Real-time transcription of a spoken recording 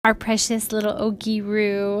Our precious little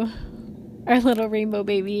Ogiru, our little rainbow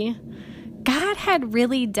baby. God had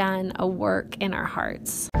really done a work in our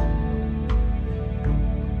hearts.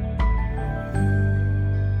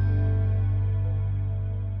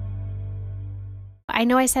 I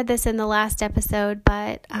know I said this in the last episode,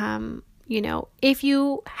 but if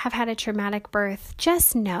you have had a traumatic birth,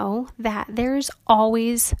 just know that there's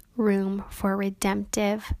always room for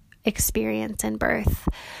redemptive experience in birth.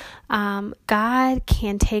 God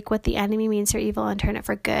can take what the enemy means for evil and turn it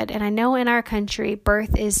for good. And I know in our country,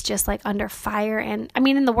 birth is just like under fire, and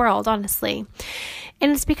in the world, honestly.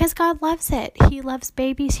 And it's because God loves it. He loves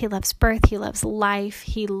babies. He loves birth. He loves life.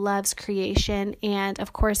 He loves creation. And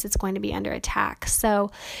of course, it's going to be under attack.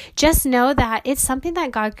 So just know that it's something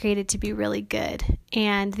that God created to be really good.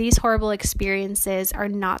 And these horrible experiences are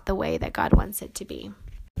not the way that God wants it to be.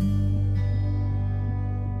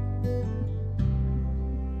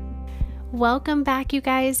 Welcome back, you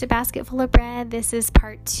guys, to Basket Full of Bread. This is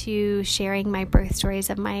part 2, sharing my birth stories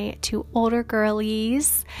of my 2 older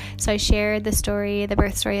girlies. So I shared the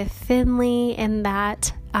birth story of Finley in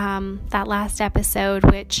that last episode,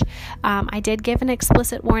 which I did give an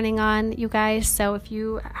explicit warning on, you guys. So if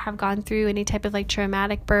you have gone through any type of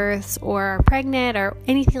traumatic births or are pregnant or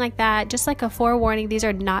anything like that, just like a forewarning, these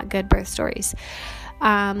are not good birth stories.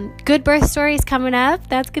 Good birth stories coming up.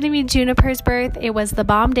 That's going to be Juniper's birth. It was the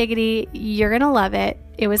bomb diggity. You're going to love it.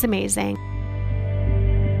 It was amazing.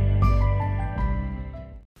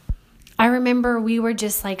 I remember we were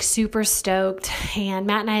just super stoked, and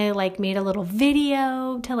Matt and I made a little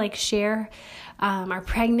video to share our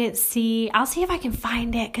pregnancy. I'll see if I can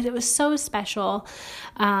find it because it was so special.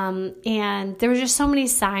 And there were just so many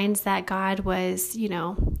signs that God was,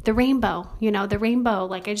 the rainbow,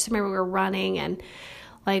 I just remember we were running, and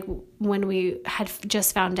when we had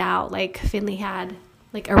just found out, Finley had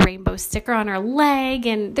a rainbow sticker on her leg,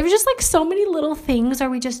 and there was just so many little things where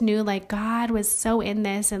we just knew God was so in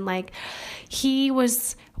this, and he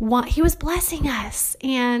was blessing us.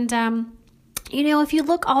 And if you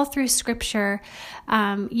look all through scripture,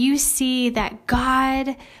 you see that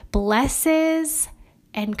God blesses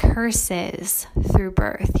and curses through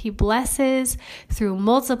birth. He blesses through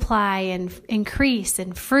multiply and increase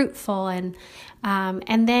and fruitful, and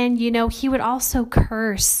then he would also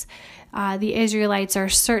curse the Israelites or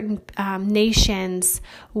certain nations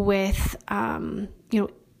with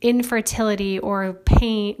infertility or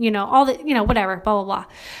pain, all the whatever, blah blah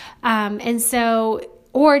blah, and so,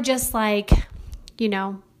 or just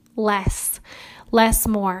less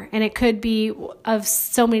more, and it could be of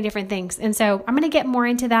so many different things. And so I'm going to get more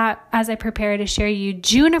into that as I prepare to share you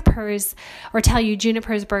tell you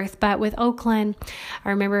Juniper's birth. But with Oakland, I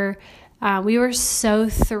remember we were so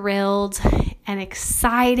thrilled and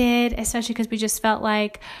excited, especially because we just felt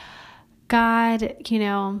like God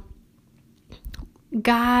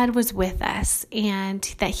was with us, and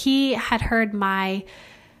that he had heard my,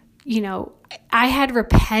 I had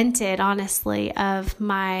repented honestly of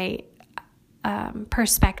my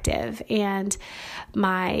perspective and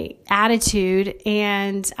my attitude,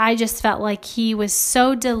 and I just felt like he was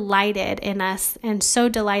so delighted in us and so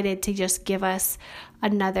delighted to just give us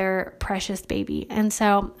another precious baby. And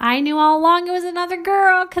so I knew all along it was another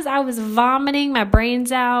girl because I was vomiting my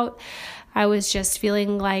brains out. I was just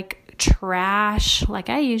feeling like trash, like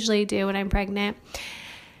I usually do when I'm pregnant.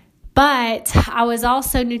 But I was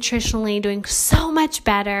also nutritionally doing so much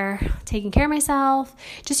better, taking care of myself,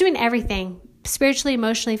 just doing everything, spiritually,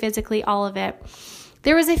 emotionally, physically, all of it.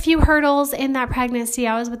 There was a few hurdles in that pregnancy.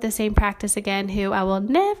 I was with the same practice again, who I will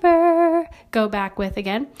never go back with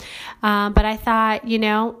again. But I thought,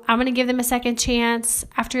 I'm going to give them a second chance.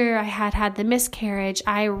 After I had the miscarriage,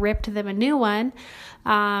 I ripped them a new one,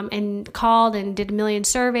 and called and did a million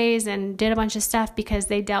surveys and did a bunch of stuff because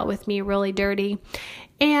they dealt with me really dirty,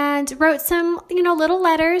 and wrote some, little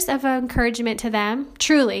letters of encouragement to them,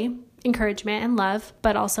 truly encouragement and love,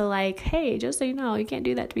 but also hey, just so you know, you can't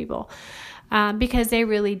do that to people, because they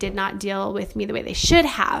really did not deal with me the way they should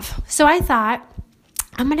have. So I thought,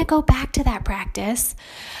 I'm going to go back to that practice,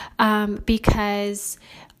 because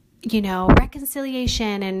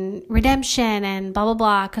reconciliation and redemption and blah, blah,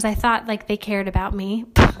 blah, because I thought they cared about me,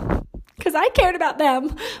 because I cared about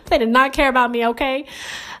them. They did not care about me, okay?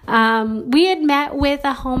 We had met with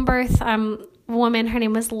a home birth woman. Her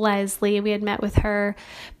name was Leslie. We had met with her,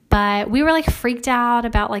 but we were freaked out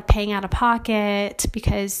about paying out of pocket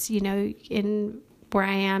because, in where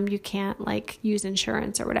I am, you can't use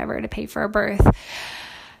insurance or whatever to pay for a birth.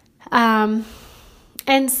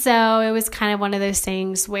 And so it was kind of one of those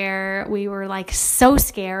things where we were like so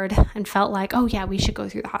scared and felt like, oh yeah, we should go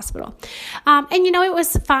through the hospital. And it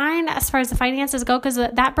was fine as far as the finances go, because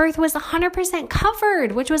that birth was 100%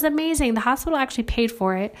 covered, which was amazing. The hospital actually paid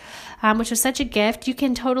for it, which was such a gift. You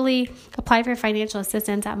can totally apply for financial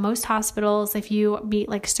assistance at most hospitals. If you meet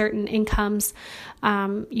like certain incomes,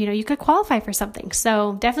 you could qualify for something.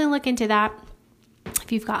 So definitely look into that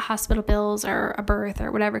if you've got hospital bills or a birth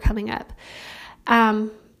or whatever coming up.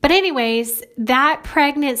 But anyways, that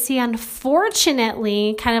pregnancy,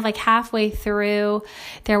 unfortunately, kind of like halfway through,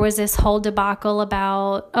 there was this whole debacle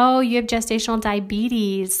about, oh, you have gestational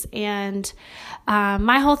diabetes. And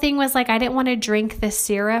my whole thing was like, I didn't want to drink the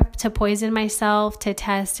syrup to poison myself to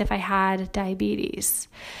test if I had diabetes.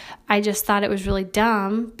 I just thought it was really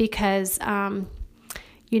dumb because, why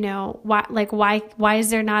is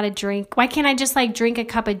there not a drink? Why can't I just like drink a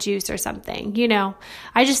cup of juice or something?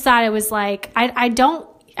 I just thought it was like, I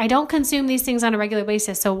don't consume these things on a regular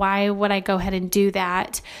basis. So why would I go ahead and do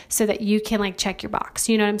that so that you can like check your box?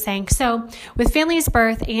 You know what I'm saying? So with Finley's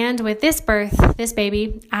birth and with this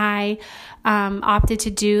baby, I, opted to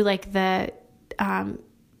do like the,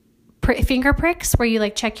 finger pricks where you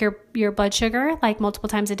like check your blood sugar like multiple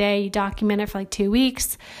times a day. You document it for like 2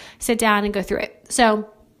 weeks, sit down and go through it. So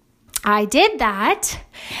I did that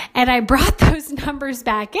and I brought those numbers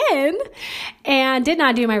back in and did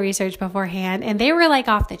not do my research beforehand. And they were like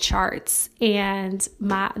off the charts. And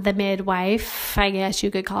the midwife, I guess you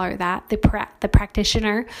could call her that, the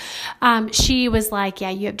practitioner, she was like, yeah,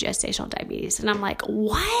 you have gestational diabetes. And I'm like,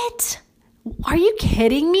 what? Are you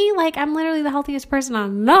kidding me? Like, I'm literally the healthiest person I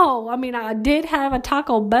know. I mean, I did have a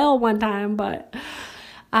Taco Bell one time, but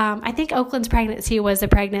I think Oakland's pregnancy was a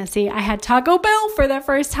pregnancy. I had Taco Bell for the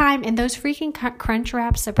first time, and those freaking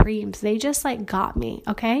Crunchwrap Supremes, they just like got me,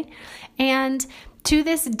 okay? And to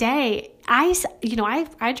this day, I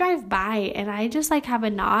drive by and I just like have a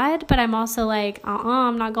nod, but I'm also like,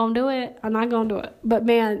 I'm not going to do it. I'm not going to do it. But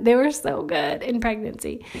man, they were so good in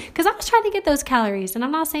pregnancy because I was trying to get those calories, and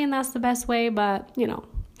I'm not saying that's the best way, but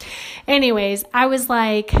anyways, I was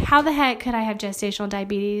like, how the heck could I have gestational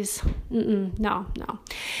diabetes? No.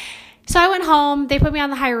 So I went home, they put me on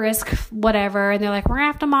the high risk, whatever. And they're like, we're gonna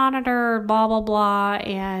have to monitor, blah, blah, blah,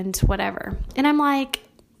 and whatever. And I'm like,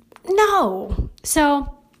 no.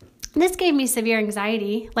 So this gave me severe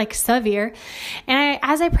anxiety, like severe. And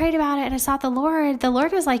as I prayed about it and I sought the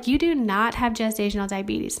Lord was like, you do not have gestational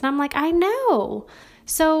diabetes. And I'm like, I know.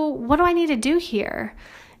 So what do I need to do here?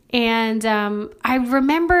 And I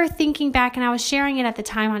remember thinking back, and I was sharing it at the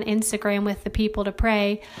time on Instagram with the people to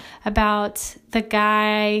pray about the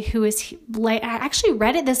guy who was, I actually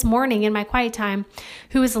read it this morning in my quiet time,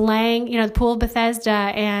 who was laying, the pool of Bethesda,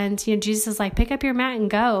 and, Jesus is like, pick up your mat and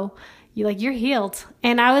go. You're healed.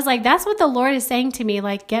 And I was like, that's what the Lord is saying to me,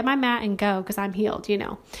 like, get my mat and go, because I'm healed,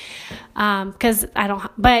 because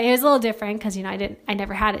but it was a little different because, I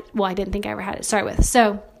never had it. Well, I didn't think I ever had it to start with.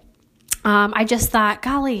 So I just thought,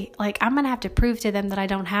 golly, like I'm going to have to prove to them that I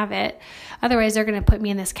don't have it. Otherwise, they're going to put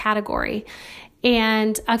me in this category.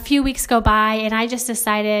 And a few weeks go by and I just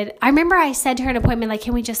decided, I remember I said to her at an appointment, like,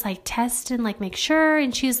 can we just like test and like make sure?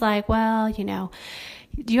 And she's like, well,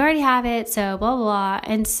 you already have it. So blah, blah, blah.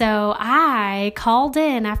 And so I called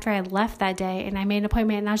in after I left that day and I made an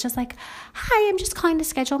appointment and I was just like, hi, I'm just calling to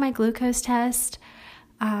schedule my glucose test.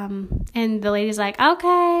 And the lady's like,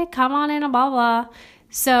 okay, come on in and blah, blah.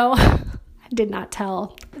 So I did not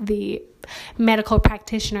tell the medical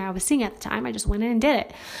practitioner I was seeing at the time. I just went in and did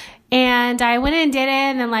it. And I went in and did it.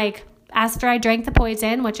 And then like after I drank the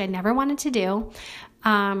poison, which I never wanted to do.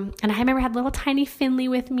 And I remember I had little tiny Finley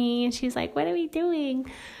with me and she's like, what are we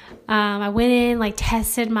doing? I went in, I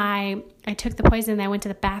took the poison and I went to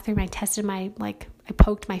the bathroom. I tested I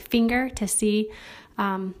poked my finger to see,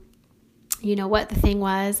 what the thing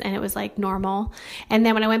was, and it was like normal. And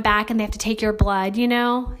then when I went back and they have to take your blood,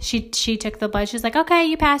 she took the blood. She's like, okay,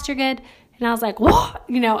 you passed, you're good. And I was like, whoa,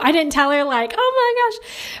 I didn't tell her like, oh my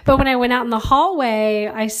gosh. But when I went out in the hallway,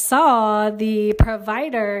 I saw the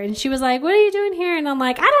provider and she was like, what are you doing here? And I'm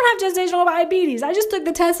like, I don't have gestational diabetes. I just took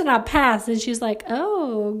the test and I passed. And she's like,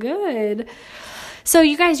 oh, good. So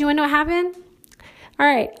you guys, you want to know what happened? All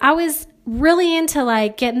right. I was really into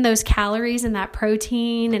like getting those calories and that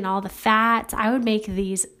protein and all the fats. I would make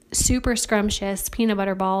these super scrumptious peanut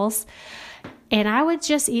butter balls and I would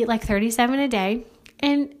just eat like 37 a day.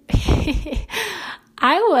 And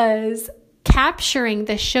I was capturing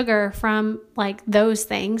the sugar from like those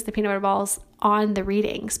things, the peanut butter balls, on the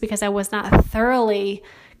readings because I was not thoroughly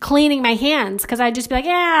cleaning my hands because I'd just be like,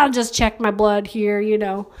 yeah, I'll just check my blood here,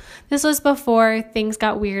 This was before things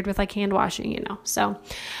got weird with like hand washing, So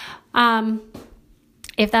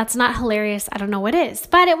If that's not hilarious, I don't know what is.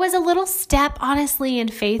 But it was a little step, honestly, in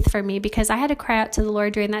faith for me, because I had to cry out to the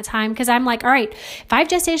Lord during that time, because I'm like, all right, if I have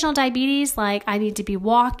gestational diabetes, like I need to be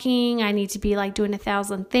walking, I need to be like doing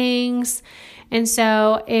 1,000 things. And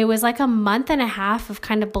so it was like a month and a half of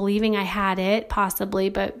kind of believing I had it, possibly,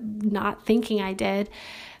 but not thinking I did.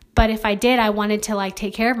 But if I did, I wanted to like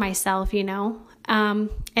take care of myself, and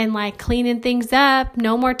like cleaning things up,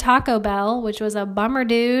 no more Taco Bell, which was a bummer,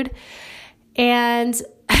 dude. And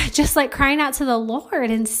just like crying out to the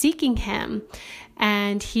Lord and seeking him,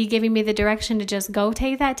 and he giving me the direction to just go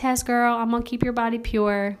take that test, girl. I'm going to keep your body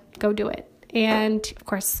pure. Go do it. And of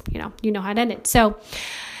course, you know how it ended. So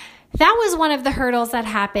that was one of the hurdles that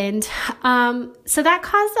happened. So that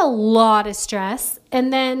caused a lot of stress.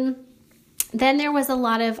 And then there was a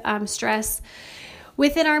lot of stress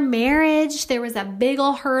within our marriage. There was a big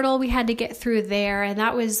old hurdle we had to get through there. And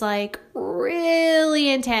that was like really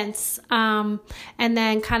intense. And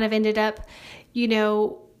then kind of ended up,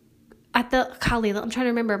 at I'm trying to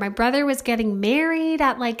remember. My brother was getting married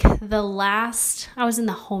at like I was in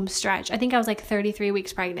the home stretch. I think I was like 33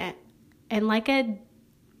 weeks pregnant. And like if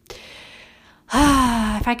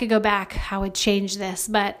I could go back, I would change this.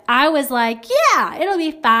 But I was like, yeah, it'll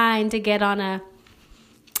be fine to get on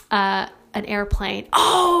an airplane.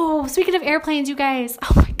 Oh, speaking of airplanes, you guys.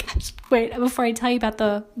 Oh my gosh. Wait, before I tell you about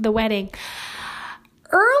the wedding.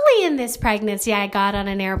 Early in this pregnancy, I got on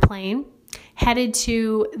an airplane, headed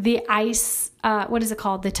to the ice, what is it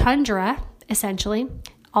called? The tundra, essentially,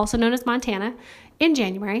 also known as Montana, in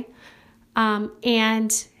January.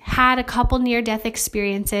 And had a couple near-death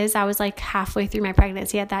experiences. I was like halfway through my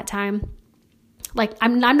pregnancy at that time. Like,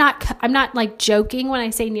 I'm not like joking when I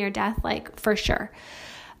say near-death, like for sure.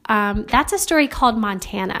 That's a story called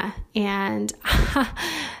Montana, and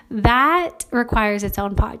that requires its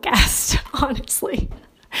own podcast, honestly.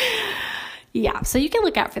 Yeah, so you can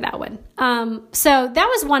look out for that one. So that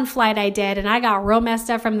was one flight I did, and I got real messed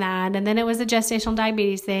up from that. And then it was the gestational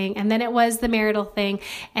diabetes thing, and then it was the marital thing.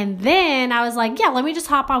 And then I was like, yeah, let me just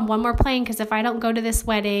hop on one more plane, because if I don't go to this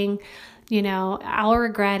wedding, I'll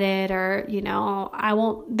regret it, or,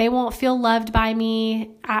 they won't feel loved by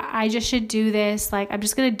me. I just should do this. Like, I'm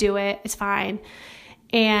just going to do it. It's fine.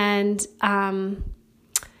 And,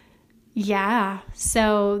 yeah,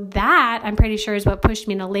 so that I'm pretty sure is what pushed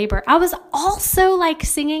me into labor. I was also like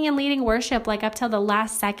singing and leading worship, like up till the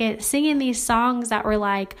last second, singing these songs that were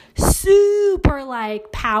like super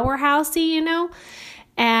like powerhousey,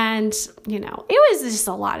 and, it was just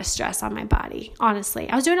a lot of stress on my body. Honestly,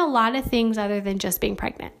 I was doing a lot of things other than just being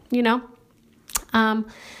pregnant,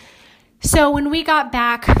 So when we got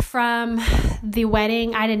back from the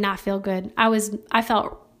wedding, I did not feel good. I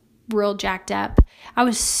felt real jacked up. I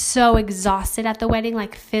was so exhausted at the wedding,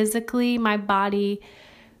 like physically, my body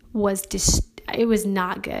was it was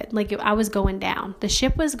not good. Like I was going down. The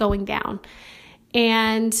ship was going down.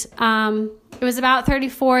 And it was about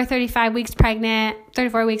 35 weeks pregnant,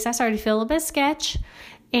 34 weeks, I started to feel a bit sketch.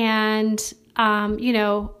 And,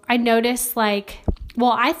 I noticed I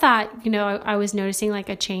thought, I was noticing like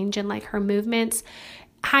a change in like her movements.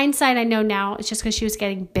 Hindsight, I know now it's just because she was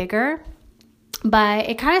getting bigger. But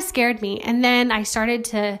it kind of scared me. And then I started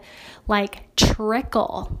to like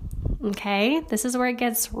trickle. Okay. This is where it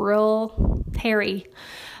gets real hairy.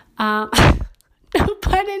 No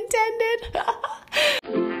pun intended.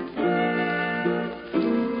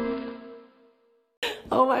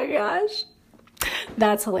 Oh my gosh.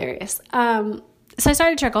 That's hilarious. So I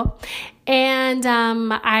started to trickle, and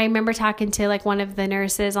I remember talking to like one of the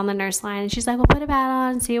nurses on the nurse line, and she's like, well, put a pad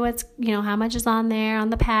on, see what's, how much is on there on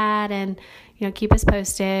the pad, and, keep us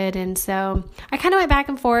posted. And so I kind of went back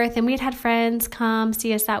and forth, and we had friends come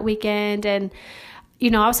see us that weekend, and,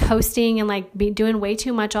 I was hosting and like doing way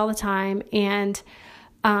too much all the time. And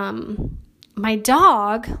my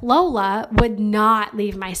dog, Lola, would not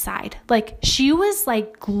leave my side. Like she was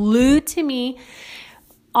like glued to me.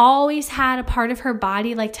 Always had a part of her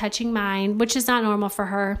body like touching mine, which is not normal for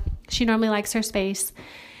her. She normally likes her space.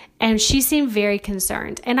 And she seemed very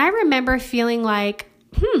concerned. And I remember feeling like,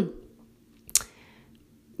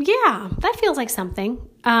 yeah, that feels like something.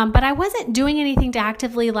 But I wasn't doing anything to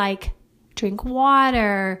actively like drink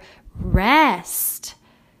water, rest,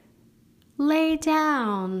 lay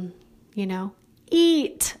down,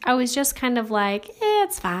 eat. I was just kind of like,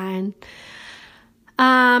 it's fine.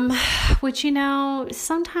 Which,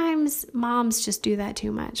 sometimes moms just do that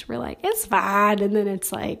too much. We're like, it's fine. And then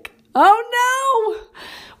it's like, oh no,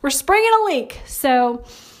 we're springing a leak. So,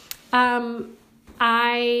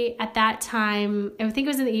 at that time, I think it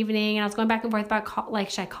was in the evening, and I was going back and forth about,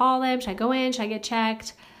 should I call them? Should I go in? Should I get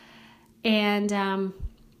checked? And,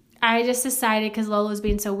 I just decided, because Lola was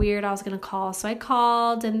being so weird, I was going to call. So I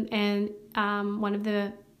called, and one of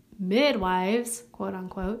the midwives, quote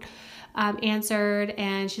unquote, answered,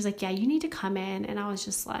 and she's like, yeah, you need to come in. And I was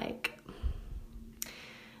just like,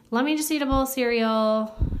 let me just eat a bowl of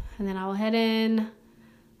cereal and then I will head in.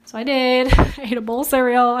 So I did. I ate a bowl of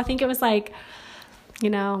cereal. I think it was like,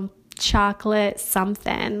 chocolate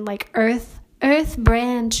something, like Earth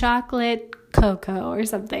brand chocolate cocoa or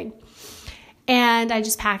something. And I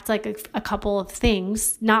just packed like a couple of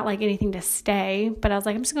things, not like anything to stay, but I was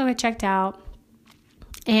like, I'm just going to get checked out.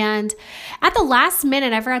 And at the last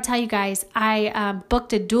minute, I forgot to tell you guys, I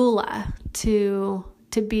booked a doula to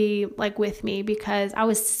be like with me, because I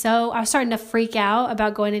was starting to freak out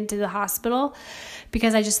about going into the hospital,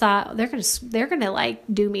 because I just thought they're going to like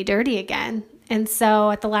do me dirty again. And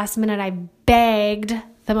so at the last minute, I begged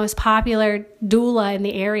the most popular doula in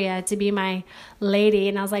the area to be my lady.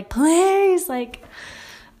 And I was like, please, like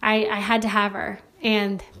I had to have her.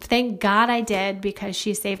 And thank God I did, because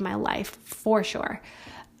she saved my life for sure.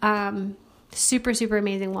 Super, super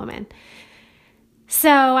amazing woman. So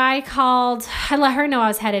I let her know I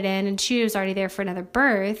was headed in, and she was already there for another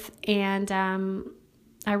birth. And,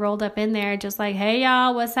 I rolled up in there just like, hey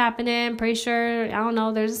y'all, what's happening? Pretty sure, I don't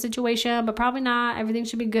know, there's a situation, but probably not. Everything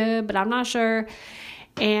should be good, but I'm not sure.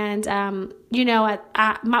 And, one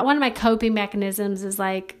of my coping mechanisms is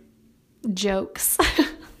like jokes, in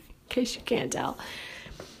case you can't tell.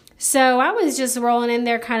 So I was just rolling in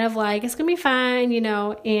there kind of like, it's going to be fine,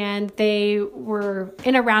 and they were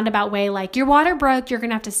in a roundabout way, like, your water broke, you're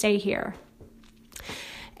going to have to stay here.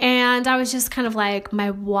 And I was just kind of like,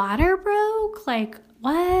 my water broke? Like,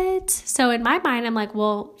 what? So in my mind, I'm like,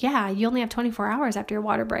 well, yeah, you only have 24 hours after your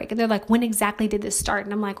water break. And they're like, when exactly did this start?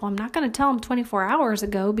 And I'm like, well, I'm not going to tell them 24 hours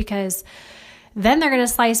ago, because then they're going to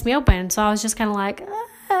slice me open. So I was just kind of like,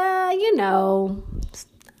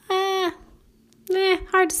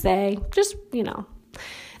 hard to say. Just,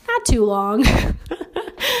 not too long.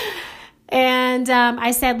 And I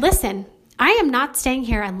said, listen, I am not staying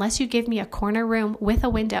here unless you give me a corner room with a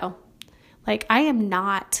window. Like, I am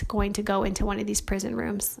not going to go into one of these prison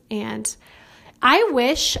rooms. And I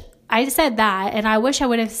wish I said that. And I wish I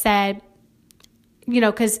would have said,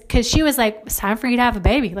 because she was like, it's time for you to have a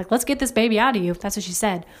baby. Like, let's get this baby out of you. That's what she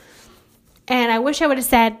said. And I wish I would have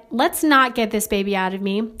said, let's not get this baby out of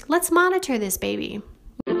me. Let's monitor this baby.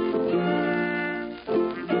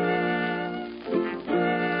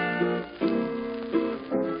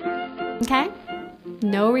 Okay?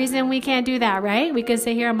 No reason we can't do that, right? We could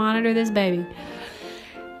sit here and monitor this baby.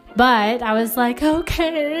 But I was like,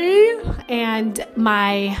 okay. And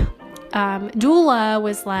my doula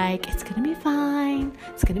was like, it's going to be fine.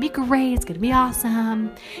 It's going to be great. It's going to be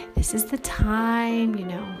awesome. This is the time,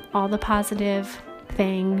 all the positive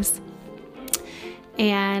things.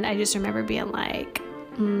 And I just remember being like,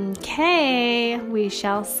 okay, we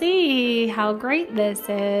shall see how great this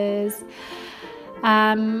is.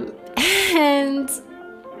 And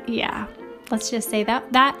yeah, let's just say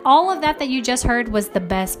that all of that you just heard was the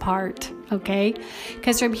best part, okay?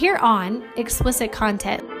 Because from here on, explicit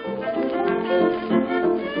content